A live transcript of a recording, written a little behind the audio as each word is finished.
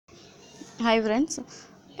Hi friends,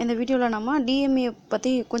 இந்த வீடியோவில் நம்ம DMA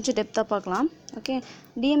பற்றி கொஞ்சம் டெப்த்தாக பார்க்கலாம். ஓகே,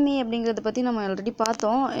 DMA அப்படிங்கிறத பற்றி நம்ம ஆல்ரெடி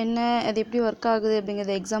பார்த்தோம். என்ன அது எப்படி ஒர்க் ஆகுது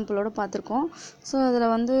அப்படிங்கிறத எக்ஸாம்பிளோடு பார்த்துருக்கோம். ஸோ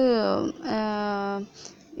அதில் வந்து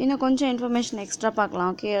இன்னும் கொஞ்சம் இன்ஃபர்மேஷன் எக்ஸ்ட்ரா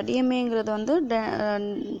பார்க்கலாம். ஓகே, டிஎம்ஏங்கிறது வந்து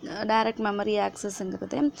டைரக்ட் மெமரி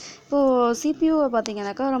ஆக்சஸ்ங்கிறது. இப்போது சிபியூவை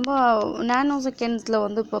பார்த்தீங்கன்னாக்கா ரொம்ப நேனோ செகண்ட்ஸில்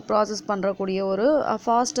வந்து இப்போ ப்ராசஸ் பண்ணுறக்கூடிய ஒரு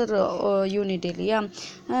ஃபாஸ்டர் யூனிட் இல்லையா.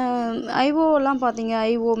 ஐஓலாம் பார்த்தீங்க,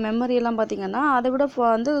 மெமரியெல்லாம் பார்த்தீங்கன்னா அதை விட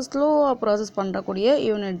வந்து ஸ்லோவாக ப்ராசஸ் பண்ணுறக்கூடிய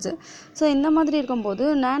யூனிட்ஸு. ஸோ இந்த மாதிரி இருக்கும்போது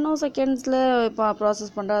நேனோ செகண்ட்ஸில் இப்போ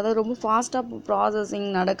ப்ராசஸ் பண்ணுற, அதாவது ரொம்ப ஃபாஸ்ட்டாக ப்ராசஸிங்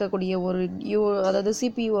நடக்கக்கூடிய ஒரு அதாவது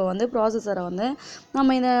சிபியூவை வந்து ப்ராசஸரை வந்து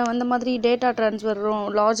நம்ம அந்த மாதிரி data ட்ரான்ஸ்ஃபரும்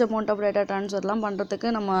large amount of data ட்ரான்ஸ்ஃபர்லாம் பண்ணுறதுக்கு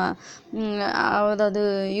நம்ம அதாவது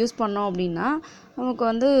யூஸ் பண்ணோம் அப்படின்னா நமக்கு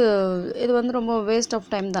வந்து இது வந்து ரொம்ப வேஸ்ட்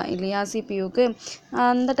ஆஃப் டைம் தான் இல்லையா சிபியூக்கு.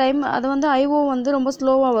 அந்த டைம் அது வந்து ஐஓ வந்து ரொம்ப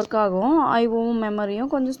ஸ்லோவாக ஒர்க் ஆகும். ஐஓவும்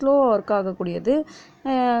மெமரியும் கொஞ்சம் ஸ்லோவாக ஒர்க் ஆகக்கூடியது.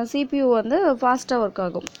 சிபியூ வந்து ஃபாஸ்ட்டாக ஒர்க்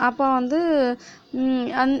ஆகும். அப்போ வந்து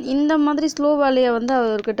இந்த மாதிரி ஸ்லோ வேலையை வந்து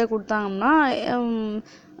அவர்கிட்ட கொடுத்தாங்கன்னா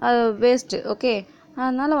அது வேஸ்ட்டு. ஓகே,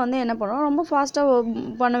 அதனால் வந்து என்ன பண்ணுறோம், ரொம்ப ஃபாஸ்ட்டாக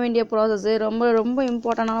பண்ண வேண்டிய ப்ராசஸ்ஸு, ரொம்ப ரொம்ப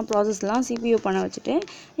இம்பார்ட்டண்டான ப்ராசஸ்லாம் சிபியூ பண்ண வச்சுட்டு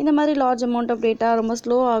இந்த மாதிரி லார்ஜ் அமௌண்ட் ஆஃப் டேட்டா ரொம்ப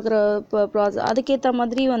ஸ்லோ ஆகிற ப்ராசஸ் அதுக்கேற்ற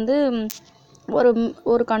மாதிரி வந்து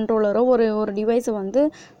ஒரு கண்ட்ரோலரோ ஒரு டிவைஸை வந்து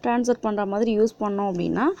ட்ரான்ஸ்ஃபர் பண்ணுற மாதிரி யூஸ் பண்ணோம்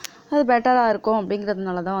அப்படின்னா அது பெட்டராக இருக்கும்.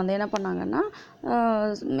 அப்படிங்கிறதுனால தான் வந்து என்ன பண்ணாங்கன்னா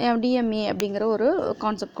டிஎம்ஏ அப்படிங்கிற ஒரு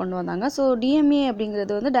கான்செப்ட் கொண்டு வந்தாங்க. ஸோ டிஎம்ஏ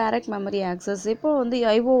அப்படிங்கிறது வந்து டைரக்ட் மெமரி ஆக்சஸ். இப்போ வந்து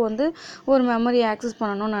ஐஓ வந்து ஒரு மெமரி ஆக்சஸ்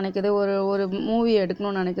பண்ணணும்னு நினைக்குது, ஒரு மூவி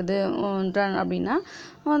எடுக்கணும்னு நினைக்குது அப்படின்னா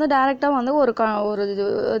வந்து டைரெக்டாக வந்து ஒரு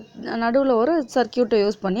நடுவில் ஒரு சர்க்கியூட்டை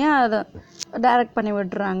யூஸ் பண்ணி அதை டைரக்ட் பண்ணி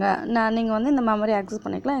விட்டுறாங்க. நீங்கள் வந்து இந்த மெமரி ஆக்சஸ்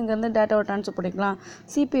பண்ணிக்கலாம், இங்கேருந்து டேட்டாவை ட்ரான்ஸ்ஃபர் பண்ணிக்கலாம்,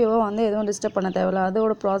 சிபிஓவை வந்து எதுவும் டிஸ்டர்ப் பண்ண தேவையில்ல,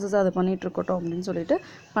 அதோட ப்ராசஸ் அதை பண்ணிகிட்டு இருக்கட்டும் அப்படின்னு சொல்லிட்டு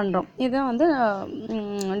பண்ணுறோம். இதுதான் வந்து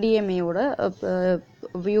டிஎம்ஏவோட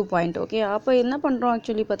வியூ பாயிண்ட். ஓகே, அப்போ என்ன பண்ணுறோம்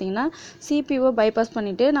ஆக்சுவலி பார்த்தீங்கன்னா சிபிஓவை பைபாஸ்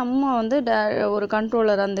பண்ணிவிட்டு நம்ம வந்து ஒரு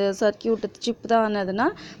கண்ட்ரோலர், அந்த சர்க்கியூட் சிப் தான் என்னதுன்னா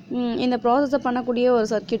இந்த ப்ராசஸை பண்ணக்கூடிய ஒரு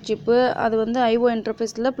சர்க்கியூட் சிப்பு, அது வந்து ஐஓ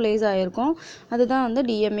இன்டர்ஃபேஸில் பிளேஸ் ஆகிருக்கும். அதுதான் வந்து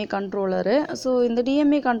டிஎம்ஏ கண்ட்ரோலரு. ஸோ இந்த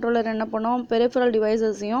டிஎம்ஏ கண்ட்ரோலர் என்ன பண்ணோம், பெரிஃபரல்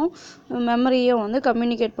டிவைசஸையும் மெமரியும் வந்து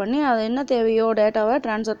கம்யூனிகேட் பண்ணி அது என்ன தேவையோ டேட்டாவை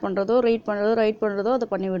ட்ரான்ஸ்ஃபர் பண்ணுறதோ ரைட் பண்ணுறதோ அதை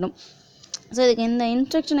பண்ணிவிடும். ஸோ இதுக்கு இந்த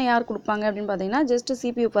இன்ஸ்ட்ரக்ஷனை யார் கொடுப்பாங்க அப்படின்னு பார்த்தீங்கன்னா ஜஸ்ட்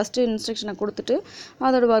சிபியூ ஃபஸ்ட்டு இன்ஸ்ட்ரக்ஷனை கொடுத்துட்டு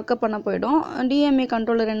அதோட ஒர்க்கை பண்ண போயிடும். டிஎம்ஏ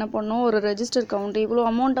கண்ட்ரோலர் என்ன பண்ணும், ஒரு ரெஜிஸ்டர் கவுண்ட், இவ்வளோ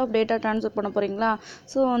அமௌண்ட் ஆஃப் டேட்டா ட்ரான்ஸ்ஃபர் பண்ண போகிறீங்களா,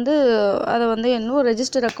 ஸோ வந்து அதை வந்து இன்னும்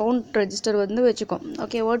ரெஜிஸ்டர் வந்து வச்சுக்கும்.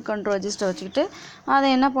 ஓகே, வேர்ட் கண்ட்ரோல் ரெஜிஸ்டர் வச்சுக்கிட்டு அதை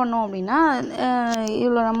என்ன பண்ணோம் அப்படின்னா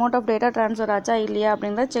இவ்வளோ அமௌண்ட் ஆஃப் டேட்டா ட்ரான்ஸ்ஃபர் ஆச்சா இல்லையா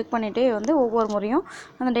அப்படின்றத செக் பண்ணிகிட்டே வந்து ஒவ்வொரு முறையும்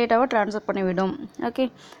அந்த டேட்டாவை ட்ரான்ஸ்ஃபர் பண்ணிவிடும். ஓகே,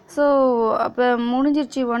 ஸோ அப்போ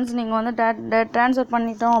முடிஞ்சிருச்சு. ஒன்ஸ் நீங்கள் வந்து ட்ரான்ஸ்ஃபர்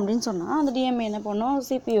பண்ணிட்டோம் அப்படின்னு சொன்னால் அந்த டிஎம்ஏ என்ன பண்ணோம்,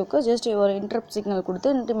 சிபியூக்கு ஜஸ்ட் ஒரு இன்டரப்ட் சிக்னல் கொடுத்து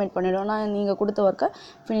இன்டிமேட் பண்ணிவிடும், நான் நீங்கள் கொடுத்த ஒர்க்கை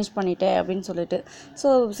ஃபினிஷ் பண்ணிட்டேன் அப்படின்னு சொல்லிட்டு. ஸோ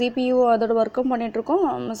சிபியூ அதோட ஒர்க்கும் பண்ணிகிட்ருக்கோம்,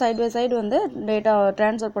 சைடு பை சைடு வந்து டேட்டா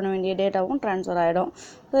ட்ரான்ஸ்ஃபர் பண்ண வேண்டிய டேட்டாவும் ட்ரான்ஸ்ஃபர் ஆகிடும்.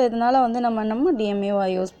 ஸோ இதனால் வந்து நம்ம டிஎம்ஏவை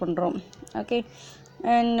யூஸ் பண்ணுறோம். ஓகே,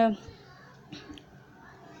 அண்ட்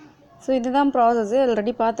ஸோ இதுதான் ப்ராசஸ்ஸு,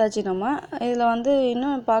 ஆல்ரெடி பார்த்தாச்சு. நம்ம இதில் வந்து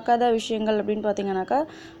இன்னும் பார்க்காத விஷயங்கள் அப்படின்னு பார்த்தீங்கன்னாக்கா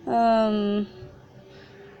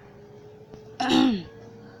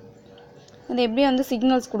அது எப்படி வந்து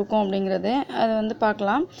சிக்னல்ஸ் கொடுக்கும் அப்படிங்கிறது அது வந்து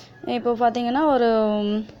பார்க்கலாம். இப்போ பார்த்தீங்கன்னா ஒரு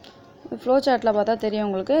ஃப்ளோ சார்ட்டில் பார்த்தா தெரியும்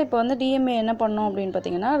உங்களுக்கு. இப்போ வந்து டிஎம்ஏ என்ன பண்ணோம் அப்படின்னு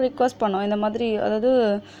பார்த்தீங்கன்னா ரிக்வஸ்ட் பண்ணோம் இந்த மாதிரி, அதாவது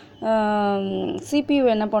சிபியூ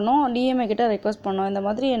என்ன பண்ணோம், டிஎம்ஏ கிட்ட ரிக்வஸ்ட் பண்ணோம் இந்த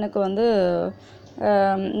மாதிரி எனக்கு வந்து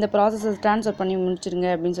இந்த ப்ராசஸை ட்ரான்ஸ்ஃபர் பண்ணி முடிச்சிருங்க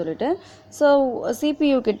அப்படின்னு சொல்லிட்டு. ஸோ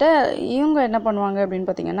சிபியூ கிட்ட இவங்க என்ன பண்ணுவாங்க அப்படின்னு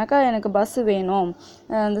பார்த்தீங்கன்னாக்கா எனக்கு பஸ்ஸு வேணும்,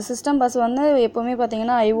 இந்த சிஸ்டம் பஸ் வந்து எப்போவுமே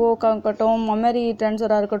பார்த்தீங்கன்னா ஐஓக்காக இருக்கட்டும், மெமரி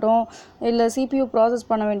ட்ரான்ஸ்ஃபராக இருக்கட்டும், இல்லை சிபியூ ப்ராசஸ்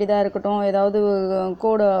பண்ண வேண்டியதாக இருக்கட்டும், ஏதாவது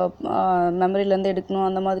கோடை மெமரியிலேருந்து எடுக்கணும்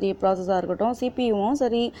அந்த மாதிரி ப்ராசஸாக இருக்கட்டும், சிபியூவும்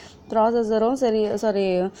சரி ப்ராசஸரும் சரி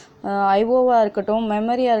ஐஓவாக இருக்கட்டும்,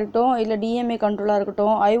 மெமரியாக இருக்கட்டும், இல்லை டிஎம்ஏ கண்ட்ரோலாக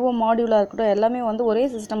இருக்கட்டும், ஐஓ மாடியூலாக இருக்கட்டும், எல்லாமே வந்து ஒரே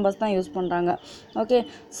சிஸ்டம் பஸ் தான் யூஸ் பண்ணுறாங்க. ஓகே,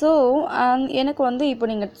 ஸோ எனக்கு வந்து இப்போ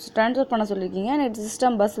நீங்கள் ட்ரான்ஸ்ஃபர் பண்ண சொல்லியிருக்கீங்க, எனக்கு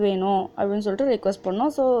சிஸ்டம் பஸ் வேணும் அப்படின்னு சொல்லிட்டு ரிக்வெஸ்ட்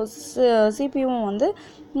பண்ணோம். ஸோ சிபியூவும் வந்து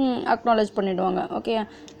அக்னாலேஜ் பண்ணிவிடுவாங்க. ஓகே,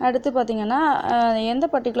 அடுத்து பார்த்தீங்கன்னா எந்த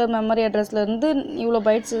பர்டிகுலர் மெமரி அட்ரஸ்லேருந்து இவ்வளோ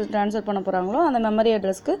பைட்ஸ் ட்ரான்ஸ்ஃபர் பண்ண போகிறாங்களோ அந்த மெமரி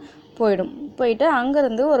அட்ரஸ்க்கு போயிட்டு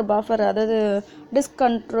அங்கேருந்து ஒரு பஃபர், அதாவது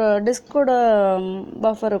டிஸ்கோட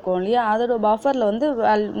பஃபர் இருக்கும் இல்லையா, அதோட பஃபரில் வந்து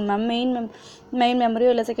மெயின்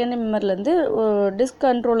மெமரியோ இல்லை செகண்டரி மெமரிலேருந்து டிஸ்க்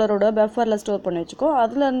கண்ட்ரோலரோட பஃபரில் ஸ்டோர் பண்ணி வச்சுக்கோ.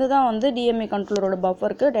 அதுலேருந்து தான் வந்து டிஎம்ஏ கண்ட்ரோலரோட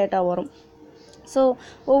பஃபருக்கு டேட்டா வரும். ஸோ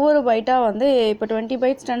ஒவ்வொரு பைட்டாக வந்து இப்போ 20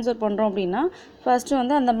 பைட்ஸ் ட்ரான்ஸ்ஃபர் பண்ணுறோம் அப்படின்னா ஃபஸ்ட்டு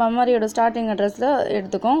வந்து அந்த மெமரியோட ஸ்டார்டிங் அட்ரஸில்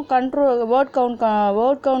எடுத்துக்கும். வேர்ட்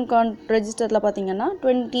கவுண்ட் ரெஜிஸ்டரில் பார்த்தீங்கன்னா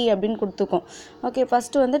 20 அப்படின்னு கொடுத்துக்கும். ஓகே,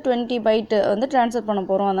 ஃபஸ்ட்டு வந்து 20 பைட்டு வந்து ட்ரான்ஸ்ஃபர் பண்ண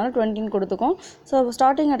போகிறோம், அதனால் 20ன்னு கொடுத்துக்கும். ஸோ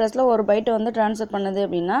ஸ்டார்டிங் அட்ரஸில் ஒரு பைட்டை வந்து ட்ரான்ஸ்ஃபர் பண்ணுது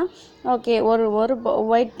அப்படின்னா ஓகே, ஒரு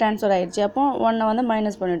பைட் ட்ரான்ஸ்ஃபர் ஆகிடுச்சு. அப்போ 1 வந்து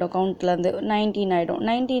மைனஸ் பண்ணிட்டோம் கவுண்ட்லேருந்து, 19 ஆகிடும்.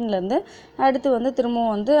 19லேருந்து அடுத்து வந்து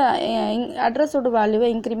திரும்பவும் வந்து அட்ரஸோட வேல்யூவை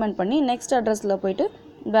இன்க்ரிமெண்ட் பண்ணி நெக்ஸ்ட் அட்ரஸில் போயிட்டு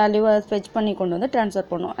வேல்யூவை ஃபெச் பண்ணி கொண்டு வந்து ட்ரான்ஸ்ஃபர்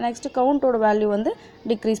பண்ணும். நெக்ஸ்ட்டு கவுண்டோட வேல்யூ வந்து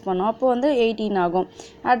டிக்ரீஸ் பண்ணும். அப்போ வந்து 18 ஆகும்.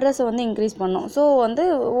 அட்ரஸை வந்து இன்க்ரீஸ் பண்ணும். ஸோ வந்து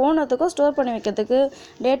ஓனத்துக்கும் ஸ்டோர் பண்ணி வைக்கிறதுக்கு,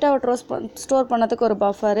 டேட்டாவை ஸ்டோர் பண்ணதுக்கு ஒரு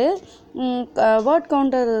பஃபரு, வேர்ட்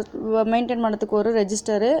கவுண்டர் மெயின்டைன் பண்ணுறதுக்கு ஒரு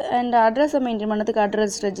ரெஜிஸ்டரு, அண்ட் அட்ரஸை மெயின்டைன் பண்ணுறதுக்கு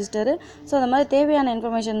அட்ரஸ் ரெஜிஸ்டரு. ஸோ அந்த மாதிரி தேவையான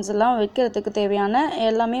இன்ஃபர்மேஷன்ஸ் எல்லாம் வைக்கிறதுக்கு தேவையான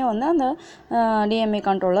எல்லாமே வந்து அந்த டிஎம்ஏ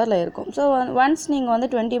கண்ட்ரோலரில் இருக்கும். ஸோ ஒன்ஸ் நீங்கள் வந்து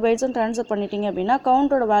 20 பைட்ஸும் ட்ரான்ஸ்ஃபர் பண்ணிட்டீங்க அப்படின்னா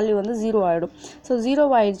கவுண்டோட வேல்யூ வந்து 0 ஆகிடும். ஸோ 0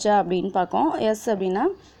 ஆயிடுச்சா அப்படின்னு பார்க்கும். எஸ் அப்படின்னா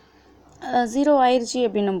 0 ஆயிடுச்சு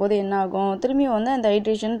அப்படின்னும் போது என்ன ஆகும், திரும்பியும் வந்து அந்த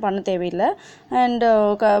ஐட்ரேஷன் பண்ண தேவையில்லை. அண்ட்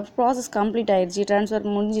ப்ராசஸ் கம்ப்ளீட் ஆயிடுச்சு, ட்ரான்ஸ்ஃபர்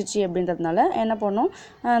முடிஞ்சிடுச்சு அப்படின்றதுனால என்ன பண்ணும்,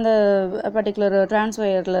 அந்த பர்டிகுலர்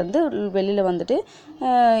ட்ரான்ஸ்ஃபர்லேருந்து வெளியில் வந்துட்டு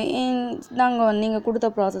நீங்கள் கொடுத்த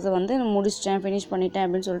ப்ராசஸை வந்து முடிச்சிட்டேன், ஃபினிஷ் பண்ணிட்டேன்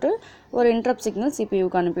அப்படின்னு சொல்லிட்டு ஒரு இன்ட்ரப்ட் சிக்னல்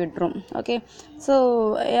சிபியூக்கு அனுப்பிவிட்ரும். ஓகே, ஸோ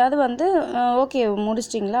அது வந்து ஓகே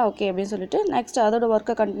முடிச்சிட்டிங்களா, ஓகே அப்படின்னு சொல்லிட்டு நெக்ஸ்ட் அதோட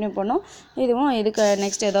ஒர்க்கை கண்டினியூ பண்ணும். இதுக்கு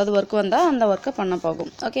நெக்ஸ்ட் ஏதாவது ஒர்க் வந்தால் அந்த ஒர்க்கை பண்ண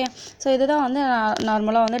போகும். ஓகே, ஸோ இதுதான் வந்து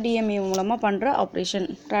நார்மலாக வந்து டிஎம்ஏ மூலமாக பண்ணுற ஆப்ரேஷன்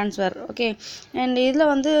ட்ரான்ஸ்ஃபர். ஓகே, அண்ட் இதில்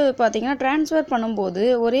வந்து பார்த்திங்கன்னா ட்ரான்ஸ்ஃபர் பண்ணும்போது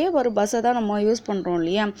ஒரே ஒரு பஸ்ஸை தான் நம்ம யூஸ் பண்ணுறோம்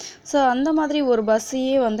இல்லையா. ஸோ அந்த மாதிரி ஒரு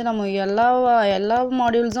பஸ்ஸையே வந்து நம்ம எல்லா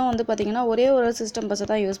மாடியூல்ஸும் வந்து பார்த்திங்கன்னா ஒரே ஒரு சிஸ்டம் பஸ்ஸை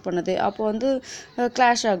தான் யூஸ் பண்ணுது. அப்போ வந்து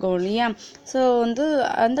கிளாஷ் ஆகும் இல்லையா. ஸோ வந்து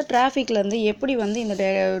அந்த டிராஃபிக்லேருந்து எப்படி வந்து இந்த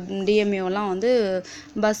டிஎம்ஏலாம் வந்து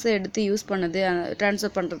பஸ்ஸை எடுத்து யூஸ் பண்ணுது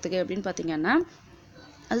ட்ரான்ஸ்ஃபர் பண்ணுறதுக்கு அப்படின்னு பார்த்திங்கன்னா,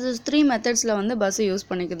 அது 3 மெத்தட்ஸில் வந்து பஸ்ஸை யூஸ்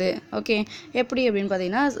பண்ணிக்குது. ஓகே, எப்படி அப்படின்னு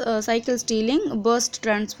பார்த்தீங்கன்னா cycle stealing, first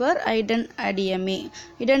transfer, ஐடன்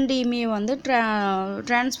DMA வந்து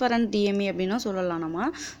ட்ரான்ஸ்ஃபரண்ட் டிஎம்ஏ அப்படின்னும் சொல்லலாம் நம்ம.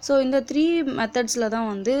 ஸோ இந்த 3 மெத்தட்ஸில் தான்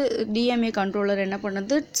வந்து டிஎம்ஏ கண்ட்ரோலர் என்ன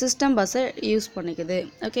பண்ணுது, சிஸ்டம் பஸ்ஸை யூஸ் பண்ணிக்குது.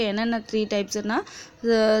 ஓகே, என்னென்ன 3 டைப்ஸ்னால்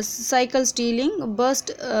cycle stealing,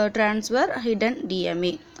 first transfer, hidden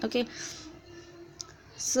DMA. Okay,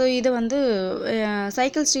 so இது வந்து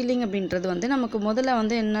சைக்கிள் ஸ்டீலிங் அப்படின்றது வந்து நமக்கு முதல்ல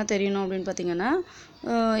வந்து என்ன தெரியணும் அப்படின்னு பார்த்தீங்கன்னா,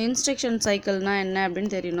 இன்ஸ்ட்ரக்ஷன் சைக்கிள்னால் என்ன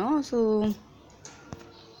அப்படின்னு தெரியணும். ஸோ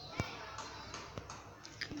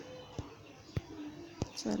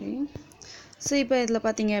இப்போ இதில்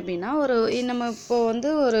பார்த்தீங்க அப்படின்னா நம்ம இப்போது வந்து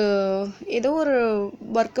ஏதோ ஒரு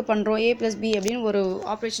ஒர்க்கு பண்ணுறோம், A+B அப்படின்னு ஒரு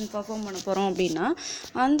ஆப்ரேஷன் பர்ஃபார்ம் பண்ண போகிறோம் அப்படின்னா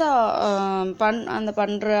அந்த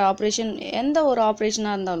பண்ணுற ஆப்ரேஷன் எந்த ஒரு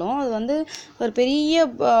ஆப்ரேஷனாக இருந்தாலும் அது வந்து ஒரு பெரிய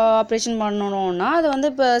ஆப்ரேஷன் பண்ணணும்னா அது வந்து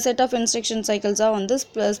இப்போ செட் ஆஃப் இன்ஸ்ட்ரக்ஷன் சைக்கிள்ஸாக வந்து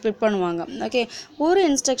ஸ்ப்ளிட் பண்ணுவாங்க. ஓகே, ஒரு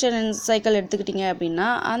இன்ஸ்ட்ரக்ஷன் சைக்கிள் எடுத்துக்கிட்டிங்க அப்படின்னா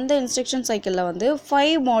அந்த இன்ஸ்ட்ரக்ஷன் சைக்கிளில் வந்து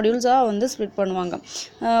 5 மாடியூல்ஸாக வந்து ஸ்ப்ளிட் பண்ணுவாங்க.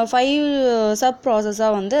 5 சப்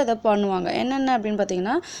ப்ராசஸாக வந்து அதை பண்ணுவாங்க. என்னென்ன அப்படின்னு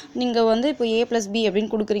பார்த்தீங்கன்னா, நீங்கள் வந்து இப்போ A+B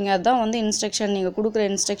அப்படின்னு கொடுக்குறீங்க, அதுதான் வந்து இன்ஸ்ட்ரக்ஷன். நீங்கள் கொடுக்குற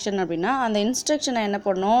இன்ஸ்ட்ரக்ஷன் அப்படின்னா அந்த இன்ஸ்ட்ரக்ஷனை என்ன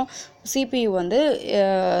பண்ணும், CPU வந்து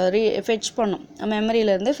ஃபெச் பண்ணும்,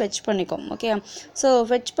 மெமரியிலேருந்து ஃபெச் பண்ணிக்கும். ஓகே, ஸோ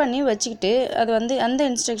ஃபெச் பண்ணி வச்சுக்கிட்டு அது வந்து அந்த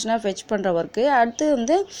இன்ஸ்ட்ரக்ஷனாக ஃபெச் பண்ணுற ஒர்க்கு. அடுத்து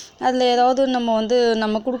வந்து அதில் ஏதாவது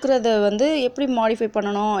நம்ம கொடுக்குறத வந்து எப்படி மாடிஃபை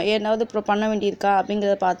பண்ணணும், ஏதாவது இப்போ பண்ண வேண்டியிருக்கா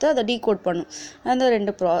அப்படிங்கிறத பார்த்து அதை டீகோட் பண்ணும். அந்த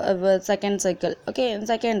 2 second cycle. Okay,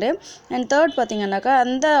 second and third பார்த்தீங்கன்னாக்கா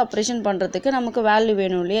அந்த ஆப்ரேஷன் பண்ணுறதுக்கு நமக்கு வேல்யூ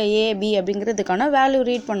வேணும் இல்லையா, A, B அப்படிங்கிறதுக்கான வேல்யூ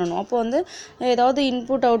ரீட் பண்ணணும். அப்போ வந்து ஏதாவது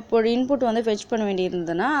இன்புட் வந்து ஃபெச் பண்ண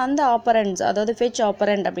வேண்டியிருந்ததுன்னா அந்த ஆப்பரண்ட்ஸ், அதாவது ஃபெச்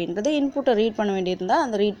ஆப்பரண்ட் அப்படின்றது இன்புட்டை ரீட் பண்ண வேண்டியிருந்தால்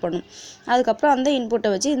அந்த ரீட் பண்ணும். அதுக்கப்புறம் அந்த இன்புட்டை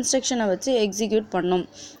வச்சு இன்ஸ்ட்ரக்ஷனை வச்சு எக்ஸிக்யூட் பண்ணும்.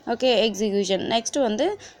 Okay, execution. நெக்ஸ்ட்டு வந்து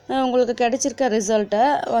உங்களுக்கு கிடைச்சிருக்க ரிசல்ட்டை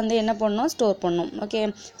வந்து என்ன பண்ணணும், ஸ்டோர் பண்ணும். ஓகே,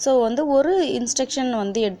 ஸோ வந்து ஒரு இன்ஸ்ட்ரக்ஷன்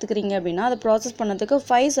வந்து எடுத்துக்கிறீங்க அப்படின்னா அதை ப்ராசஸ் பண்ணதுக்கு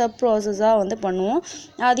 5 சப் ப்ராசஸாக வந்து பண்ணுவோம்.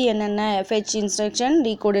 அது என்னென்ன, fetch instruction,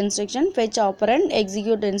 decode instruction, fetch operand,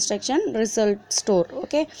 execute instruction, result store.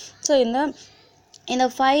 Okay, so இந்த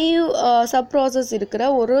 5 சப் ப்ராசஸ் இருக்கிற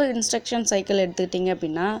ஒரு இன்ஸ்ட்ரக்ஷன் சைக்கிள் எடுத்துக்கிட்டிங்க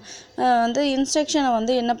அப்படின்னா வந்து இன்ஸ்ட்ரக்ஷனை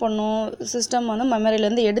வந்து என்ன பண்ணும், சிஸ்டம் வந்து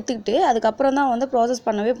மெமரியிலேருந்து எடுத்துக்கிட்டு அதுக்கப்புறம் தான் வந்து ப்ராசஸ்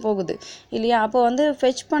பண்ணவே போகுது இல்லையா. அப்போ வந்து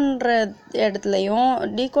ஃபெச் பண்ணுற இடத்துலையும்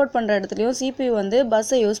டீகோட் பண்ணுற இடத்துலையும் CPU வந்து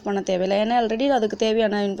பஸ்ஸை யூஸ் பண்ண தேவையில்லை. ஏன்னா ஆல்ரெடி அதுக்கு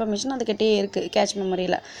தேவையான இன்ஃபர்மேஷன் அதுக்கிட்டே இருக்குது கேட்ச்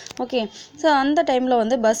மெமரியில். ஓகே, ஸோ அந்த டைமில்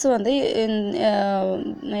வந்து பஸ் வந்து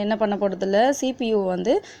என்ன பண்ண போகிறதில்ல, CPU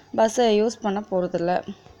வந்து பஸ்ஸை யூஸ் பண்ண போகிறதில்ல.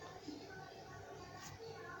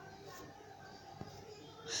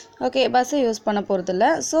 ஓகே, பஸ்ஸை யூஸ் பண்ண போகிறதில்ல.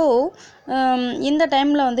 ஸோ இந்த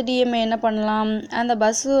டைமில் வந்து டிஎம்ஏ என்ன பண்ணலாம், அந்த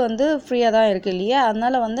பஸ்ஸு வந்து ஃப்ரீயாக தான் இருக்குது இல்லையா,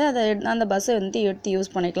 அதனால் வந்து அந்த பஸ்ஸை வந்து எடுத்து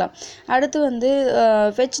யூஸ் பண்ணிக்கலாம். அடுத்து வந்து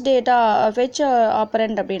ஃபெச்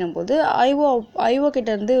ஆப்பரண்ட் அப்படின்னும் போது ஐஓ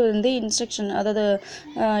கிட்டேருந்து வந்து இன்ஸ்ட்ரக்ஷன், அதாவது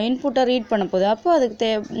இன்புட்டை ரீட் பண்ண போகுது. அப்போ அதுக்கு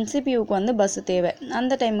சிபியூக்கு வந்து பஸ்ஸு தேவை.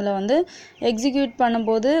 அந்த டைமில் வந்து எக்ஸிக்யூட்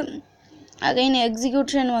பண்ணும்போது அகைன்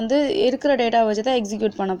எக்ஸிக்யூஷன் வந்து இருக்கிற டேட்டா வச்சு தான்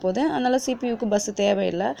எக்ஸிக்யூட் பண்ண போகுது. அதனால் சிபியூக்கு பஸ்ஸு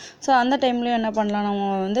தேவையில்லை. ஸோ அந்த டைம்லேயும் என்ன பண்ணலாம், நம்ம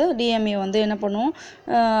வந்து டிஎம்ஏ வந்து என்ன பண்ணுவோம்,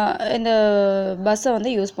 இந்த பஸ்ஸை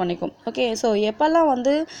வந்து யூஸ் பண்ணிக்கும். ஓகே, ஸோ எப்போல்லாம்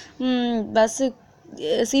வந்து பஸ்ஸு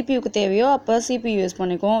சிபியூக்கு தேவையோ அப்போ சிபியூ யூஸ்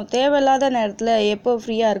பண்ணிக்கும். தேவையில்லாத நேரத்தில் எப்போ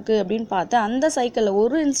ஃப்ரீயாக இருக்குது அப்படின்னு பார்த்து அந்த சைக்கிளில்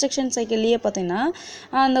ஒரு இன்ஸ்ட்ரக்ஷன் சைக்கிள்லேயே பார்த்திங்கன்னா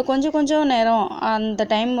அந்த கொஞ்சம் நேரம் அந்த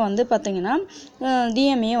டைம் வந்து பார்த்திங்கன்னா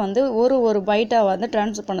டிஎம்ஏ வந்து ஒரு பைட்டாக வந்து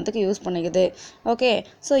ட்ரான்ஸ்ஃபர் பண்ணதுக்கு யூஸ் பண்ணிக்குது. ஓகே,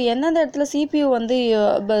 ஸோ எந்தெந்த இடத்துல சிபியூ வந்து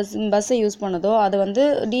பஸ்ஸை யூஸ் பண்ணுதோ அது வந்து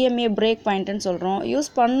டிஎம்ஏ பிரேக் பாயிண்ட்டுன்னு சொல்கிறோம்.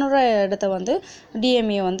 யூஸ் பண்ணுற இடத்த வந்து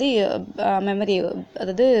டிஎம்ஏ வந்து மெமரி,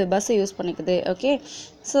 அதாவது பஸ்ஸை யூஸ் பண்ணிக்குது. ஓகே,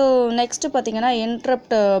 ஸோ நெக்ஸ்ட்டு பார்த்திங்கன்னா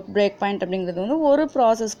இன்ட்ரப்ட் பிரேக் பாயிண்ட் அப்படிங்கிறது வந்து ஒரு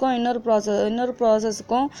ப்ராசஸ்க்கும் இன்னொரு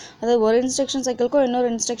ப்ராசஸ்க்கும், அதாவது ஒரு இன்ஸ்ட்ரக்ஷன் சைக்கிளுக்கும் இன்னொரு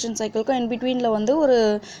இன்ஸ்ட்ரக்ஷன் சைக்கிளுக்கும் இன்பிட்வீனில் வந்து ஒரு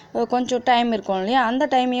கொஞ்சம் டைம் இருக்கும் இல்லையா, அந்த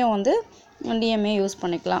டைமையும் வந்து டிஎம்ஏ யூஸ்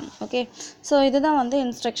பண்ணிக்கலாம். ஓகே, ஸோ இதுதான் வந்து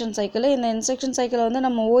இன்ஸ்ட்ரக்ஷன் சைக்கிள். இந்த இன்ஸ்ட்ரக்ஷன் சைக்கிளை வந்து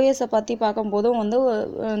நம்ம ஓஎஸை பற்றி பார்க்கும்போதும் வந்து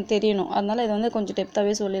தெரியணும், அதனால் இதை வந்து கொஞ்சம்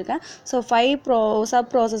டெப்த்தாகவே சொல்லியிருக்கேன். ஸோ 5 சப்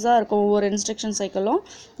ப்ராசஸாக இருக்கும் ஒவ்வொரு இன்ஸ்ட்ரக்ஷன் சைக்கிளும்.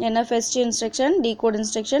 என்ன, fest instruction, decode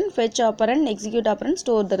instruction, fetch operand, execute operand,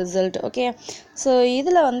 store the result. Okay, so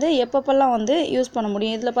இதில் வந்து எப்பப்பெல்லாம் வந்து யூஸ் பண்ண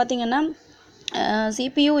முடியும், இதில் பார்த்திங்கன்னா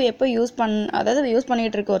சிபியூ எப்போ அதாவது யூஸ்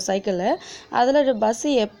பண்ணிகிட்டு இருக்க ஒரு சைக்கிளில் அதில்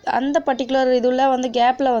பஸ்ஸு அந்த பர்டிகுலர் இதில் வந்து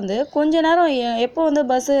கேப்பில் வந்து கொஞ்ச நேரம் எப்போ வந்து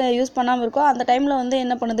பஸ்ஸு யூஸ் பண்ணாமல் இருக்கோ அந்த டைமில் வந்து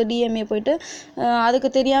என்ன பண்ணுது, டிஎம்ஏ போயிட்டு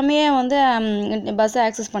அதுக்கு தெரியாமையே வந்து பஸ்ஸை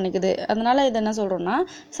ஆக்சஸ் பண்ணிக்குது. அதனால் இது என்ன சொல்கிறோன்னா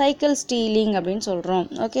சைக்கிள் ஸ்டீலிங் அப்படின்னு சொல்கிறோம்.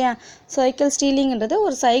 ஓகே, சைக்கிள் ஸ்டீலிங்கிறது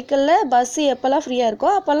ஒரு சைக்கிளில் பஸ்ஸு எப்போல்லாம் ஃப்ரீயாக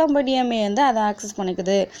இருக்கோ அப்போல்லாம் போய் டிஎம்ஏ வந்து அதை ஆக்சஸ்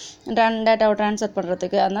பண்ணிக்குது டேட்டாவை ட்ரான்ஸ்ஃபர்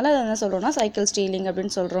பண்ணுறதுக்கு. அதனால் அதை என்ன சொல்கிறோன்னா சைக்கிள் ஸ்டீலிங்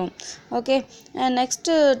அப்படின்னு சொல்கிறோம். ஓகே,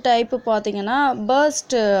 நெக்ஸ்ட்டு டைப்பு பார்த்திங்கன்னா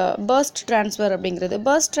பர்ஸ்ட் ட்ரான்ஸ்ஃபர் அப்படிங்கிறது.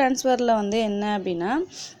 பர்ஸ்ட் ட்ரான்ஸ்ஃபரில் வந்து என்ன அப்படின்னா,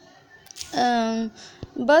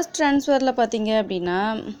 பர்ஸ்ட் ட்ரான்ஸ்ஃபரில் பார்த்திங்க அப்படின்னா,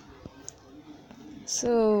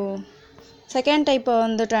 ஸோ செகண்ட் டைப்பை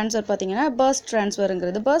வந்து ட்ரான்ஸ்ஃபர் பார்த்திங்கன்னா பர்ஸ்ட்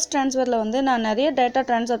ட்ரான்ஸ்ஃபருங்கிறது. பர்ஸ்ட் ட்ரான்ஸ்ஃபரில் வந்து நான் நிறைய டேட்டா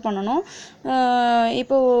ட்ரான்ஸ்ஃபர் பண்ணணும்.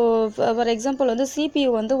 இப்போது ஃபார் எக்ஸாம்பிள் வந்து சிபியூ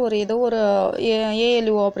வந்து ஏதோ ஒரு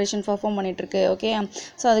ALU operation perform பண்ணிகிட்ருக்கு. Okay,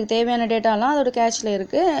 so அதுக்கு தேவையான டேட்டாலாம் அதோட கேஷில்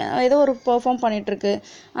இருக்குது, ஏதோ ஒரு பர்ஃபார்ம் பண்ணிகிட்ருக்கு.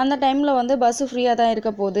 அந்த டைமில் வந்து பஸ்ஸு ஃப்ரீயாக தான்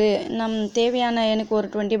இருக்க போகுது, தேவையான எனக்கு ஒரு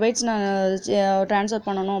 20 பைட்ஸ் நான் ட்ரான்ஸ்ஃபர்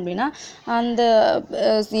பண்ணணும் அப்படின்னா அந்த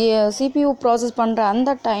சிபியூ ப்ராசஸ் பண்ணுற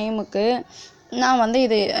அந்த டைமுக்கு நான் வந்து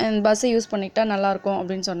இது பஸ்ஸை யூஸ் பண்ணிக்கிட்டால் நல்லாயிருக்கும்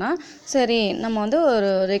அப்படின்னு சொன்னால், சரி நம்ம வந்து ஒரு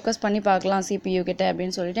ரெக்வஸ்ட் பண்ணி பார்க்கலாம் சிபியூ கிட்ட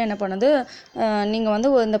அப்படின்னு சொல்லிட்டு என்ன பண்ணுது, நீங்கள் வந்து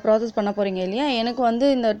இந்த ப்ராசஸ் பண்ண போகிறீங்க இல்லையா, எனக்கு வந்து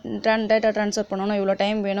இந்த டேட்டா ட்ரான்ஸ்ஃபர் பண்ணணும், இவ்வளோ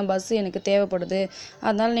டைம் வேணும், பஸ்ஸு எனக்கு தேவைப்படுது,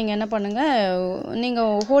 அதனால் நீங்கள் என்ன பண்ணுங்கள்,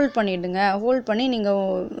 நீங்கள் ஹோல்ட் பண்ணி நீங்கள்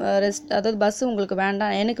அதாவது பஸ்ஸு உங்களுக்கு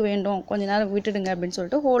வேண்டாம், எனக்கு வேண்டும், கொஞ்சம் நேரம் விட்டுடுங்க அப்படின்னு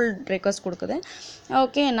சொல்லிட்டு ஹோல்ட் ரெக்வஸ்ட் கொடுக்குது.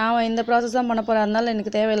 ஓகே, நான் இந்த ப்ராசஸ் தான் பண்ண போகிறேன், அதனால்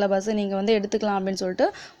எனக்கு தேவையில்லை பஸ்ஸு, நீங்கள் வந்து எடுத்துக்கலாம் அப்படின்னு சொல்லிட்டு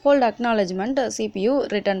ஹோல்ட் அக்னாலஜ்மெண்ட் சிபியூ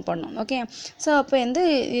ரிட்டர்ன் பண்ணும். ஓகே, ஸோ அப்போ வந்து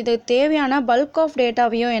இது தேவையான பல்க் ஆஃப்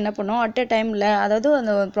டேட்டாவையும் என்ன பண்ணும் அட் எ டைமில், அதாவது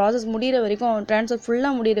அந்த ப்ராசஸ் முடிகிற வரைக்கும், ட்ரான்ஸ்ஃபர்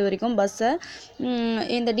ஃபுல்லாக முடிகிற வரைக்கும் பஸ்ஸை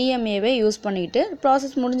இந்த டிஎம்ஏவை யூஸ் பண்ணிவிட்டு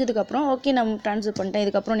ப்ராசஸ் முடிஞ்சதுக்கப்புறம் ஓகே நம்ம ட்ரான்ஸ்ஃபர் பண்ணிட்டேன்,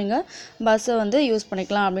 இதுக்கப்புறம் நீங்கள் பஸ்ஸை வந்து யூஸ்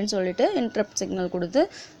பண்ணிக்கலாம் அப்படின்னு சொல்லிட்டு இன்டரப்ட் சிக்னல் கொடுத்து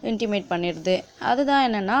இன்டிமேட் பண்ணிடுது. அதுதான்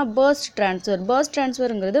என்னென்னா பர்ஸ்ட்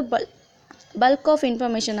ட்ரான்ஸ்ஃபருங்கிறது பல்க் ஆஃப்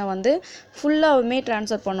இன்ஃபர்மேஷனை வந்து ஃபுல்லாகவுமே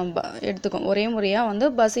ட்ரான்ஸ்ஃபர் எடுத்துக்கும், ஒரே முறையாக வந்து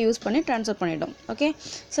பஸ்ஸை யூஸ் பண்ணி ட்ரான்ஸ்ஃபர் பண்ணிவிடும். ஓகே,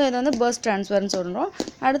 ஸோ இது வந்து பர்ஸ்ட் ட்ரான்ஸ்ஃபர்னு சொல்கிறோம்.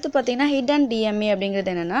 அடுத்து பார்த்திங்கன்னா ஹிடன் டிஎம்ஏ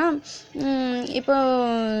அப்படிங்கிறது என்னென்னா, இப்போ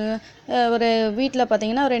ஒரு வீட்டில்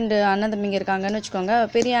பார்த்திங்கன்னா 2 அண்ணன் தம்பிங்க இருக்காங்கன்னு வச்சுக்கோங்க.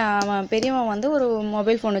 பெரியவன் வந்து ஒரு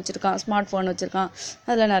மொபைல் ஃபோன் வச்சுருக்கான், ஸ்மார்ட் ஃபோன் வச்சுருக்கான்,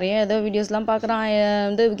 அதில் நிறைய ஏதோ வீடியோஸ்லாம் பார்க்குறான்,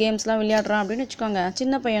 வந்து கேம்ஸ்லாம் விளையாடுறான் அப்படின்னு வச்சுக்கோங்க.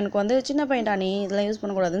 சின்ன பையனுக்கு வந்து சின்ன பையன்டா நீ இதெல்லாம் யூஸ்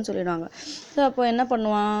பண்ணக்கூடாதுன்னு சொல்லிடுவாங்க. ஸோ அப்போ என்ன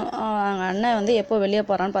பண்ணுவான், அண்ணன் வந்து எப்போ வெளியே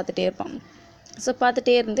போகிறான்னு பார்த்துட்டே இருப்பான். ஸோ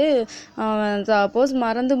பார்த்துட்டே இருந்து சப்போஸ்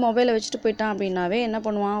மறந்து மொபைலை வச்சுட்டு போயிட்டான் அப்படின்னாவே என்ன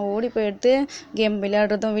பண்ணுவான், ஓடி போய் எடுத்து கேம்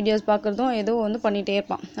விளையாடுறதும் வீடியோஸ் பார்க்குறதும் ஏதோ வந்து பண்ணிகிட்டே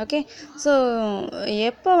இருப்பான். ஓகே, ஸோ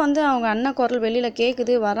எப்போ வந்து அவங்க அண்ணன் குரல் வெளியில்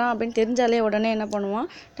கேட்குது வரான் அப்படின்னு தெரிஞ்சாலே உடனே என்ன பண்ணுவான்,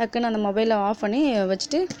 டக்குன்னு அந்த மொபைலை ஆஃப் பண்ணி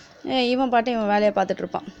வச்சுட்டு இவன் பாட்டு இவன் வேலையை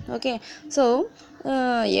பார்த்துட்ருப்பான். ஓகே, ஸோ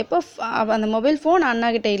எப்போ அந்த மொபைல் ஃபோன்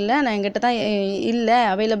அண்ணாக்கிட்ட இல்லை, நான் என்கிட்ட தான் இல்லை,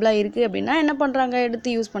 அவைலபிளாக இருக்குது அப்படின்னா என்ன பண்ணுறாங்க, எடுத்து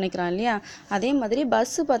யூஸ் பண்ணிக்கிறான் இல்லையா. அதே மாதிரி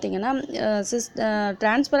பஸ்ஸு பார்த்திங்கன்னா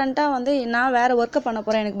ட்ரான்ஸ்பரண்ட்டாக வந்து நான் வேறு ஒர்க்கை பண்ண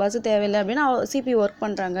போகிறேன், எனக்கு பஸ்ஸு தேவையில்லை அப்படின்னா சிபியூ ஒர்க்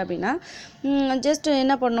பண்ணுறாங்க அப்படின்னா ஜஸ்ட்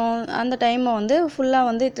என்ன பண்ணும், அந்த டைமை வந்து ஃபுல்லாக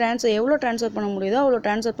வந்து எவ்வளோ ட்ரான்ஸ்ஃபர் பண்ண முடியுதோ அவ்வளோ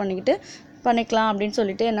ட்ரான்ஸ்ஃபர் பண்ணிக்கலாம் அப்படின்னு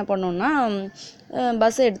சொல்லிட்டு என்ன பண்ணோம்னா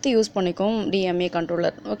பஸ்ஸை எடுத்து யூஸ் பண்ணிக்கும் DMA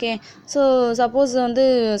controller. Okay, so suppose வந்து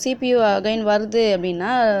சிபியூ அகைன் வருது அப்படின்னா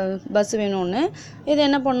பஸ் வேணும்னு இது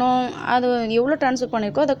என்ன பண்ணோம், அது எவ்வளோ ட்ரான்ஸ்ஃபர்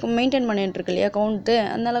பண்ணியிருக்கோ அதை மெயின்டைன் பண்ணிட்டுருக்கு இல்லையா கவுண்ட்டு,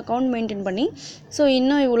 அதனால் கவுண்ட் மெயின்டைன் பண்ணி ஸோ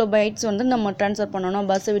இன்னும் இவ்வளோ பைட்ஸ் வந்து நம்ம ட்ரான்ஸ்ஃபர் பண்ணணும்,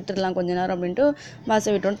 பஸ்ஸை விட்டுடலாம் கொஞ்ச நேரம் அப்படின்ட்டு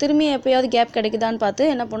பஸ்ஸை விட்டுரும். திரும்பி எப்போயாவது கேப் கிடைக்குதான்னு பார்த்து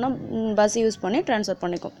என்ன பண்ணோம், பஸ் யூஸ் பண்ணி ட்ரான்ஸ்ஃபர்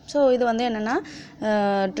பண்ணிக்கும். ஸோ இது வந்து என்னென்னா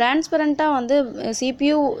ட்ரான்ஸ்பரண்ட்டாக வந்து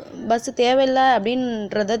சிபியூ பஸ்ஸு தேவையில்லை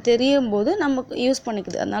அப்படின்றத தெரியும் போது நமக்கு யூஸ்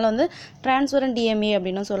பண்ணிக்குது. அதனால் வந்து ட்ரான்ஸ்பரண்ட் டிஎம்ஏ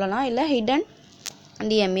அப்படின்னு சொல்லலாம், இல்லை ஹிடன்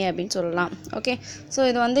டிஎம்ஏ அப்படின்னு சொல்லலாம். ஓகே, ஸோ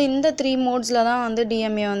இது வந்து இந்த 3 மோட்ஸில் தான் வந்து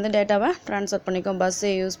டிஎம்ஏ வந்து டேட்டாவை ட்ரான்ஸ்ஃபர் பண்ணிக்கும்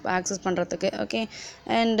பஸ்ஸை ஆக்சஸ் பண்ணுறதுக்கு. ஓகே,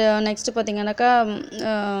 அண்ட் நெக்ஸ்ட்டு பார்த்திங்கனாக்கா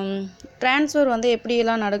ட்ரான்ஸ்ஃபர் வந்து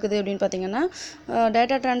எப்படியெல்லாம் நடக்குது அப்படின்னு பார்த்திங்கன்னா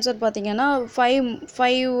டேட்டா ட்ரான்ஸ்ஃபர் பார்த்திங்கன்னா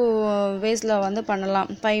 5 வேஸில் வந்து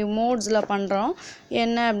பண்ணலாம், 5 மோட்ஸில் பண்ணுறோம்.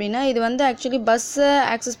 என்ன அப்படின்னா இது வந்து ஆக்சுவலி பஸ்ஸை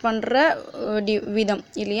ஆக்சஸ் பண்ணுற விதம்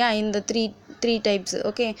இல்லையா, இந்த 3 டைப்ஸ்.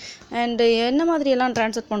 ஓகே, அண்ட் என்ன மாதிரியெல்லாம்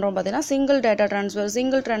ட்ரான்ஸ்ஃபர் பண்ணுறோம் பார்த்தீங்கன்னா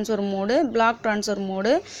single transfer mode, black transfer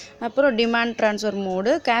mode, அப்புறம் demand transfer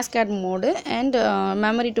mode, cascade mode, and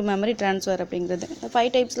memory to memory transfer அப்படிங்கிறது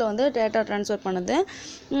 5 டைப்ஸில் வந்து டேட்டா ட்ரான்ஸ்ஃபர் பண்ணுது.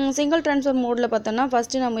 சிங்கிள் ட்ரான்ஸ்ஃபர் மோடில் பார்த்தோன்னா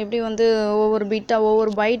ஃபஸ்ட்டு நம்ம எப்படி வந்து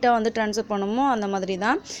ஒவ்வொரு பைட்டாக வந்து ட்ரான்ஸ்ஃபர் பண்ணணுமோ அந்த மாதிரி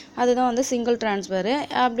தான், அதுதான் வந்து சிங்கிள் ட்ரான்ஸ்ஃபரு.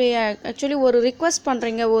 அப்படி ஆக்சுவலி ஒரு ரிக்வெஸ்ட்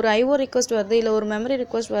பண்ணுறீங்க, ஒரு ஐஓ ரிக்வெஸ்ட் வருது இல்லை ஒரு மெமரி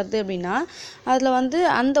ரிக்வெஸ்ட் வருது அப்படின்னா அதில் வந்து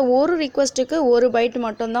அந்த ஒரு ரிக்வெஸ்ட்டுக்கு ஒரு பைட்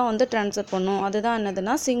மட்டும்தான் வந்து ட்ரான்ஸ்ஃபர் பண்ணும், அதுதான்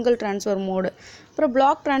என்னதுன்னா சிங்கிள் ட்ரான்ஸ்ஃபர் மோடு. அப்புறம்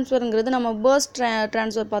பிளாக் ட்ரான்ஸ்ஃபருங்கிறது நம்ம பர்ஸ்ட்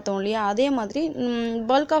ட்ரான்ஸ்ஃபர் பார்த்தோம் இல்லையா, அதே மாதிரி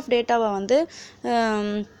பல்க் ஆஃப் டேட்டாவை வந்து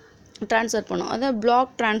ட்ரான்ஸ்ஃபர் பண்ணும், அதான்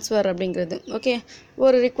பிளாக் ட்ரான்ஸ்ஃபர் அப்படிங்கிறது. ஓகே,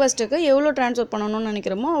 ஒரு ரிக்வெஸ்ட்டுக்கு எவ்வளோ ட்ரான்ஸ்ஃபர் பண்ணணும்னு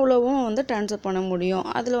நினைக்கிறோமோ அவ்வளோவும் வந்து ட்ரான்ஸ்ஃபர் பண்ண முடியும்.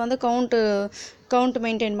 அதில் வந்து கவுண்ட்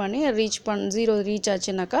மெயின்டைன் பண்ணி 0 ரீச்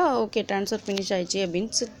ஆச்சுனாக்கா ஓகே ட்ரான்ஸ்ஃபர் ஃபினிஷ் ஆயிடுச்சு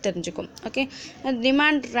அப்படின்னு தெரிஞ்சுக்கும். ஓகே,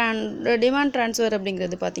 டிமாண்ட் ட்ரான்ஸ்ஃபர்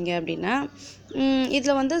அப்படிங்கிறது பார்த்திங்க அப்படின்னா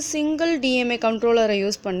இதில் வந்து சிங்கிள் டிஎம்ஏ கண்ட்ரோலரை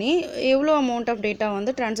யூஸ் பண்ணி எவ்வளோ அமௌண்ட் ஆஃப் டேட்டா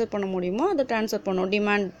வந்து ட்ரான்ஸ்ஃபர் பண்ண முடியுமோ அதை ட்ரான்ஸ்ஃபர் பண்ணும்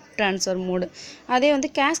டிமாண்ட் ட்ரான்ஸ்ஃபர் மோடு. அதே வந்து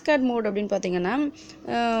கேஸ்கேட் மோட் அப்படின்னு பார்த்திங்கன்னா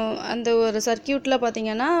அந்த ஒரு சர்க்கியூட்டில்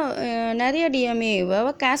பார்த்திங்கன்னா நிறைய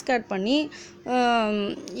டிஎம்ஏவை கேஸ்கேட் பண்ணி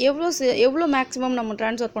எவ்வளோ மேக்ஸிமம் நம்ம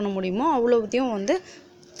ட்ரான்ஸ்ஃபர் பண்ண முடியுமோ அவ்வளோத்தையும் வந்து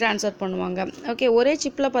ட்ரான்ஸ்ஃபர் பண்ணுவாங்க. ஓகே, ஒரே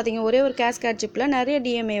சிப்பில் பார்த்திங்க, ஒரே ஒரு கேஸ்கேட் சிப்பில் நிறைய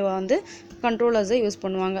டிஎம்ஏவை வந்து கண்ட்ரோலர்ஸை யூஸ்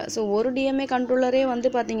பண்ணுவாங்க. ஸோ ஒரு டிஎம்ஏ கண்ட்ரோலரே வந்து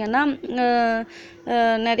பார்த்திங்கன்னா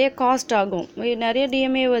நிறைய காஸ்ட் ஆகும், நிறைய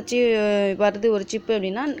டிஎம்ஏ வச்சு வருது ஒரு சிப்பு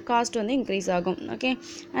அப்படின்னா காஸ்ட் வந்து இன்க்ரீஸ் ஆகும். Okay,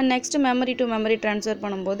 and next memory to memory transfer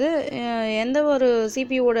பண்ணும்போது எந்த ஒரு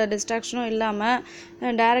சிபியூவோட டிஸ்ட்ராக்ஷனும் இல்லாமல்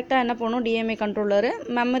டைரெக்டாக என்ன பண்ணும் டிஎம்ஏ கண்ட்ரோலரு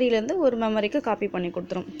மெமரியிலேருந்து ஒரு மெமரிக்கு காப்பி பண்ணி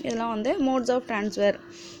கொடுத்துரும். இதெல்லாம் வந்து மோட்ஸ் ஆஃப் ட்ரான்ஸ்ஃபர்.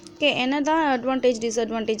 ஓகே, என்ன தான் அட்வான்டேஜ்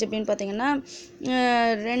டிஸ்அட்வான்டேஜ் அப்படின்னு பார்த்தீங்கன்னா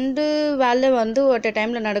 2 வேலை வந்து ஒரு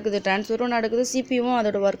டைமில் நடக்குது, ட்ரான்ஸ்ஃபரும் நடக்குது, சிபியூவும்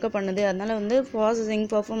அதோட ஒர்க்கை பண்ணுது, அதனால் வந்து ப்ராசஸிங்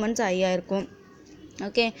பர்ஃபார்மன்ஸ் ஹையாக இருக்கும்.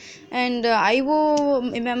 ஓகே, அண்ட் ஐஓ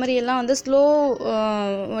மெமரி எல்லாம் வந்து ஸ்லோ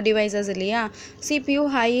டிவைசஸ் இல்லையா, சிபியூ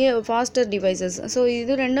ஃபாஸ்டர் டிவைசஸ். ஸோ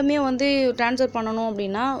இது ரெண்டுமே வந்து ட்ரான்ஸ்ஃபர் பண்ணணும்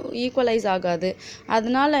அப்படின்னா ஈக்குவலைஸ் ஆகாது.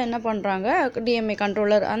 அதனால என்ன பண்ணுறாங்க டிஎம்ஏ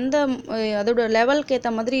கண்ட்ரோலர் அதோட லெவலுக்கு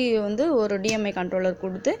ஏற்ற மாதிரி வந்து ஒரு டிஎம்ஏ கண்ட்ரோலர்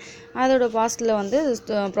கொடுத்து அதோட ஃபாஸ்ட்டில் வந்து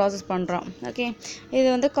ப்ராசஸ் பண்ணுறோம். ஓகே, இது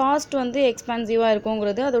வந்து காஸ்ட் வந்து எக்ஸ்பென்சிவாக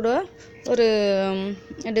இருக்குங்கிறது அதோட ஒரு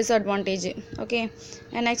டிஸ்அட்வான்டேஜ். ஓகே,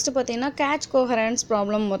 நெக்ஸ்ட்டு பார்த்திங்கன்னா கேட்ச் கோஹரன்ஸ்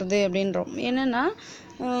ப்ராப்ளம் வருது அப்படின்றோம். என்னென்னா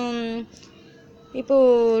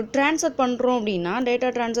இப்போது ட்ரான்ஸ்ஃபர் பண்ணுறோம் அப்படின்னா டேட்டா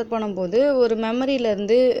ட்ரான்ஸ்ஃபர் பண்ணும்போது ஒரு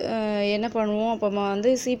மெமரியிலேருந்து என்ன பண்ணுவோம், அப்போ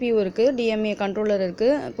வந்து சிபியூ இருக்குது, டிஎம்ஏ கண்ட்ரோலர்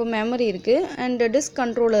இருக்குது, இப்போ மெமரி இருக்குது, அண்ட் டிஸ்க்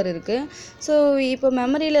கண்ட்ரோலர் இருக்குது. ஸோ இப்போ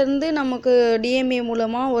மெமரியிலேருந்து நமக்கு டிஎம்ஏ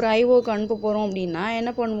மூலமாக ஒரு ஐஓக்கு அனுப்ப போகிறோம் அப்படின்னா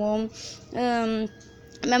என்ன பண்ணுவோம்,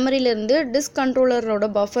 மெமரியிலேருந்து டிஸ்க் கண்ட்ரோலரோட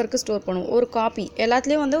பஃபருக்கு ஸ்டோர் பண்ணுவோம் ஒரு காப்பி.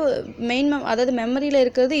 எல்லாத்துலேயும் வந்து அதாவது மெமரியில்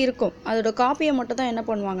இருக்கிறது இருக்கும், அதோட காப்பியை மட்டும் தான் என்ன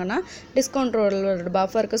பண்ணுவாங்கன்னா டிஸ்க் கண்ட்ரோலரோட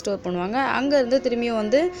பஃபருக்கு ஸ்டோர் பண்ணுவாங்க. அங்கேருந்து திரும்பியும்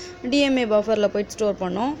வந்து டிஎம்ஏ பஃபரில் போயிட்டு ஸ்டோர்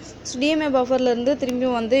பண்ணோம். டிஎம்ஏ பஃபர்லேருந்து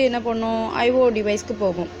திரும்பியும் வந்து என்ன பண்ணும் ஐஓ டிவைஸ்க்கு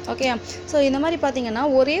போகும். ஓகே, ஸோ இந்த மாதிரி பார்த்திங்கன்னா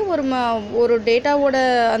ஒரே ஒரு டேட்டாவோட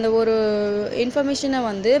அந்த ஒரு இன்ஃபர்மேஷனை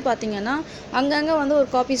வந்து பார்த்திங்கன்னா அங்கங்கே வந்து ஒரு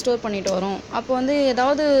காப்பி ஸ்டோர் பண்ணிட்டு வரும். அப்போ வந்து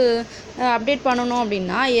ஏதாவது அப்டேட் பண்ணணும் அப்படின்னா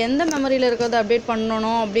எந்த மெமரியில் இருக்கிறத அப்டேட்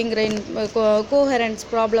பண்ணணும் அப்படிங்கிற கோஹரன்ஸ்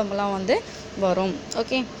ப்ராப்ளம்லாம் வந்து வரும்.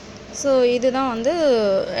 ஓகே, ஸோ இதுதான் வந்து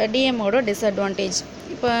டிஎம்மோட டிஸ்அட்வான்டேஜ்.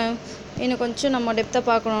 இப்போ இன்னும் கொஞ்சம் நம்ம டெப்த்தாக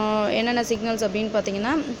பார்க்கணும் என்னென்ன சிக்னல்ஸ் அப்படின்னு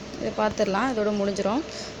பார்த்தீங்கன்னா இதை பார்த்துடலாம், இதோட முடிஞ்சிடும்.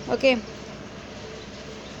 ஓகே,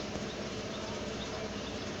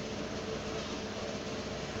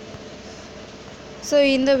 ஸோ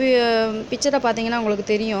இந்த பிக்சரை பார்த்தீங்கன்னா உங்களுக்கு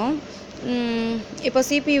தெரியும். இப்போ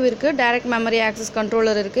CPU இருக்குது, டைரக்ட் மெமரி ஆக்சஸ்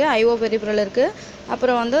கண்ட்ரோலர் இருக்குது, IO பெரிஃபரல் இருக்குது,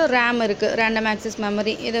 அப்புறம் வந்து ரேம் இருக்குது, ரேண்டம் ஆக்சஸ்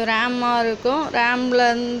மெமரி. இது ரேமாக இருக்கும்,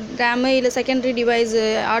 ரேமு இல்லை செகண்டரி டிவைஸ்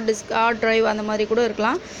ஹார்ட் டிரைவ் அந்த மாதிரி கூட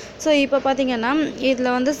இருக்கலாம். ஸோ இப்போ பார்த்தீங்கன்னா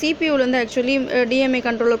இதில் வந்து CPUலேருந்து ஆக்சுவலி DMA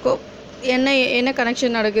கண்ட்ரோலருக்கும் என்ன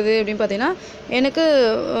கனெக்ஷன் நடக்குது அப்படின்னு பார்த்தீங்கன்னா, எனக்கு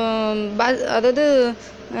அதாவது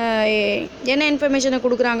என்ன இன்ஃபர்மேஷனை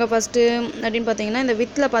கொடுக்குறாங்க ஃபஸ்ட்டு அப்படின்னு பார்த்தீங்கன்னா, இந்த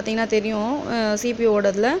வித்தில் பார்த்தீங்கன்னா தெரியும்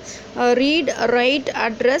CPUவோடதில் ரீட் ரைட்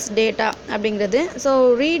அட்ரஸ் டேட்டா அப்படிங்கிறது. ஸோ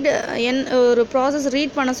ஒரு ப்ராசஸ்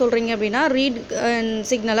ரீட் பண்ண சொல்கிறீங்க அப்படின்னா ரீட்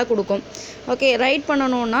சிக்னலாக கொடுக்கும். ஓகே, ரைட்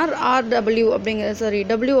பண்ணணுன்னா RW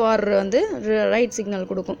WR வந்து ரைட் சிக்னல்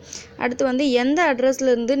கொடுக்கும். அடுத்து வந்து எந்த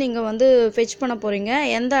அட்ரஸ்லேருந்து நீங்கள் வந்து ஃபெச் பண்ண போகிறீங்க,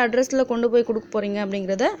 எந்த அட்ரஸில் கொண்டு போய் கொடுக்க போகிறீங்க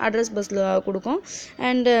அப்படிங்கிறத அட்ரஸ் பஸ்ஸில் கொடுக்கும்.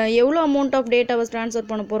 அண்டு எவ்வளோ அமௌண்ட் ஆஃப் டேட்டாவை ட்ரான்ஸ்ஃபர்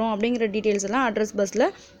பண்ண போகிறோம் அப்படிங்கிற டீட்டெயில்ஸ் எல்லாம் அட்ரஸ் பஸ்ஸில்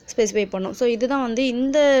ஸ்பெசிஃபை பண்ணும். ஸோ இதுதான் வந்து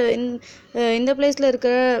இந்த பிளேஸில்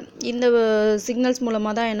இருக்கிற இந்த சிக்னல்ஸ்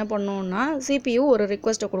மூலமாக தான் என்ன பண்ணோம்னா CPU ஒரு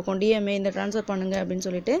ரிக்வெஸ்ட்டை கொடுக்கும், DMA இந்த ட்ரான்ஸ்ஃபர் பண்ணுங்க அப்படின்னு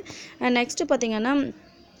சொல்லிட்டு. நெக்ஸ்ட்டு பார்த்தீங்கன்னா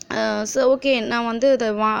ஸோ ஓகே, நான் வந்து இதை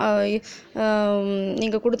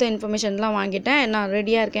நீங்கள் கொடுத்த இன்ஃபர்மேஷன்லாம் வாங்கிட்டேன், நான்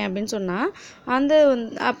ரெடியாக இருக்கேன் அப்படின்னு சொன்னால்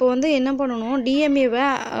அப்போ வந்து என்ன பண்ணணும், DMAவை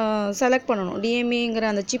செலக்ட் பண்ணணும், DMAங்கிற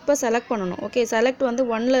அந்த சிப்பை செலக்ட் பண்ணணும். ஓகே, செலக்ட் வந்து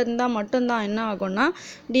 1ல் இருந்தால் மட்டும்தான் என்ன ஆகும்னா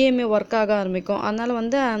DMA ஒர்க் ஆக ஆரம்பிக்கும். அதனால்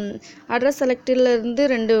வந்து அட்ரஸ் செலக்டிலேருந்து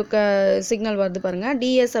 2 சிக்னல் வருது பாருங்கள்.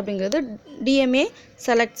 DS அப்படிங்கிறது DMA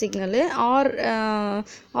செலக்ட் சிக்னலு,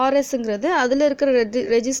 RSங்கிறது அதில் இருக்கிற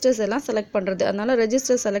ரெஜிஸ்டர்ஸ் எல்லாம் செலக்ட் பண்ணுறது, அதனால்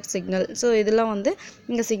ரெஜிஸ்டர் செலக்ட் சிக்னல். ஸோ இதெல்லாம் வந்து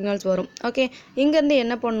இங்கே சிக்னல்ஸ் வரும். ஓகே, இங்கேருந்து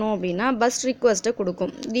என்ன பண்ணும் அப்படின்னா பஸ் ரிக்வெஸ்ட்டை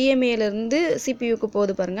கொடுக்கும். DMAலேருந்து CPUக்கு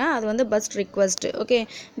போகுது பாருங்கள், அது வந்து bus request. Okay,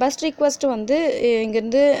 bus request வந்து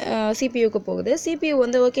இங்கேருந்து CPUக்கு போகுது. CPU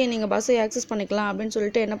வந்து ஓகே நீங்கள் பஸ்ஸை ஆக்சஸ் பண்ணிக்கலாம் அப்படின்னு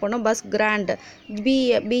சொல்லிட்டு என்ன பண்ணோம், bus grand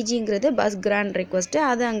BGங்கிறது bus grand request,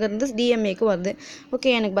 அது அங்கேருந்து DMAக்கு வருது.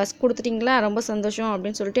 ஓகே, எனக்கு பஸ் கொடுத்துட்டிங்களா, ரொம்ப சந்தோஷம்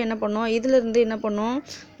அப்படின்னு சொல்லிட்டு என்ன பண்ணோம், இதிலேருந்து என்ன பண்ணோம்,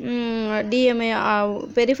 DMA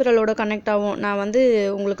பெரிஃபரலோட கனெக்ட் ஆகும். நான் வந்து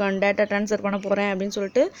உங்களுக்கு டேட்டா ட்ரான்ஸ்ஃபர் பண்ண போகிறேன் அப்படின்னு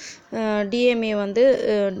சொல்லிட்டு DMA வந்து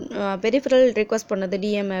பெரிஃபரல் ரிக்வெஸ்ட் பண்ணுது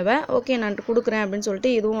DMAவை. ஓகே, நான் கொடுக்குறேன் அப்படின்னு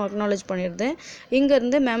சொல்லிட்டு இதுவும் அக்னாலேஜ் பண்ணிடுது.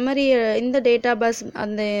 இங்கேருந்து மெமரி இந்த டேட்டா பஸ்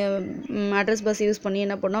அந்த அட்ரஸ் பஸ் யூஸ் பண்ணி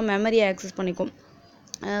என்ன பண்ணோம், மெமரியை ஆக்சஸ் பண்ணிக்கும்.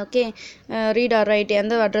 ஓகே, ரீட் ஆர் ரைட்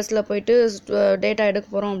எந்த அட்ரஸில் போயிட்டு டேட்டா எடுக்க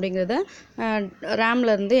போகிறோம் அப்படிங்கிறத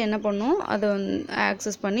ரேம்லேருந்து என்ன பண்ணும், அதை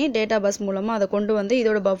ஆக்சஸ் பண்ணி டேட்டா பஸ் மூலமாக அதை கொண்டு வந்து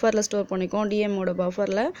இதோட பஃபரில் ஸ்டோர் பண்ணிக்கும். DMOட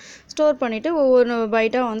பஃபரில் ஸ்டோர் பண்ணிவிட்டு ஒவ்வொரு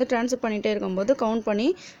பைட்டாக வந்து ட்ரான்ஸ்ஃபர் பண்ணிகிட்டே இருக்கும்போது கவுண்ட் பண்ணி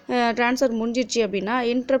ட்ரான்ஸ்ஃபர் முடிஞ்சிடுச்சு அப்படின்னா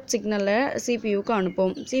இன்ட்ரப்ட் சிக்னலை CPUக்கு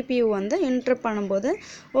அனுப்பும். CPU வந்து இன்ட்ரப்ட் பண்ணும்போது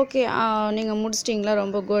ஓகே நீங்கள் முடிச்சிட்டிங்களா,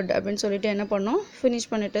 ரொம்ப குட் அப்படின்னு சொல்லிட்டு என்ன பண்ணும், ஃபினிஷ்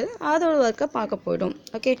பண்ணிவிட்டு அதோட ஒர்க்கை பார்க்க போயிடும்.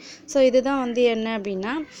 ஓகே, ஸோ இதுதான் வந்து என்ன அப்படின்னா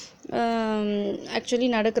ஆக்சுவலி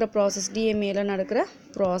நடக்கிற ப்ராசஸ், DMAல நடக்கிற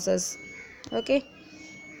process. Okay,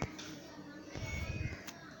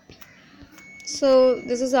 so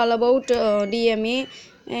this is all about DMA.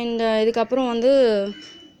 And இதுக்கப்புறம் வந்து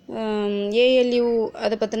ALU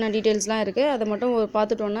அதை பற்றின டீட்டெயில்ஸ்லாம் இருக்குது, அதை மட்டும்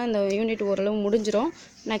பார்த்துட்டோன்னா இந்த யூனிட் ஓரளவு முடிஞ்சிடும்.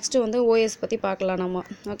 நெக்ஸ்ட்டு வந்து OS பற்றி பார்க்கலாம் நம்ம.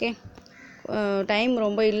 ஓகே, டைம்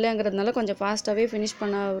ரொம்ப இல்லைங்கிறதுனால கொஞ்சம் ஃபாஸ்ட்டாகவே ஃபினிஷ்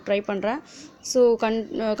பண்ண ட்ரை பண்ணுறேன். ஸோ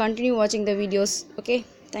கண்டினியூ வாட்சிங் த வீடியோஸ். Okay,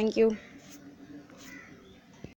 thank you.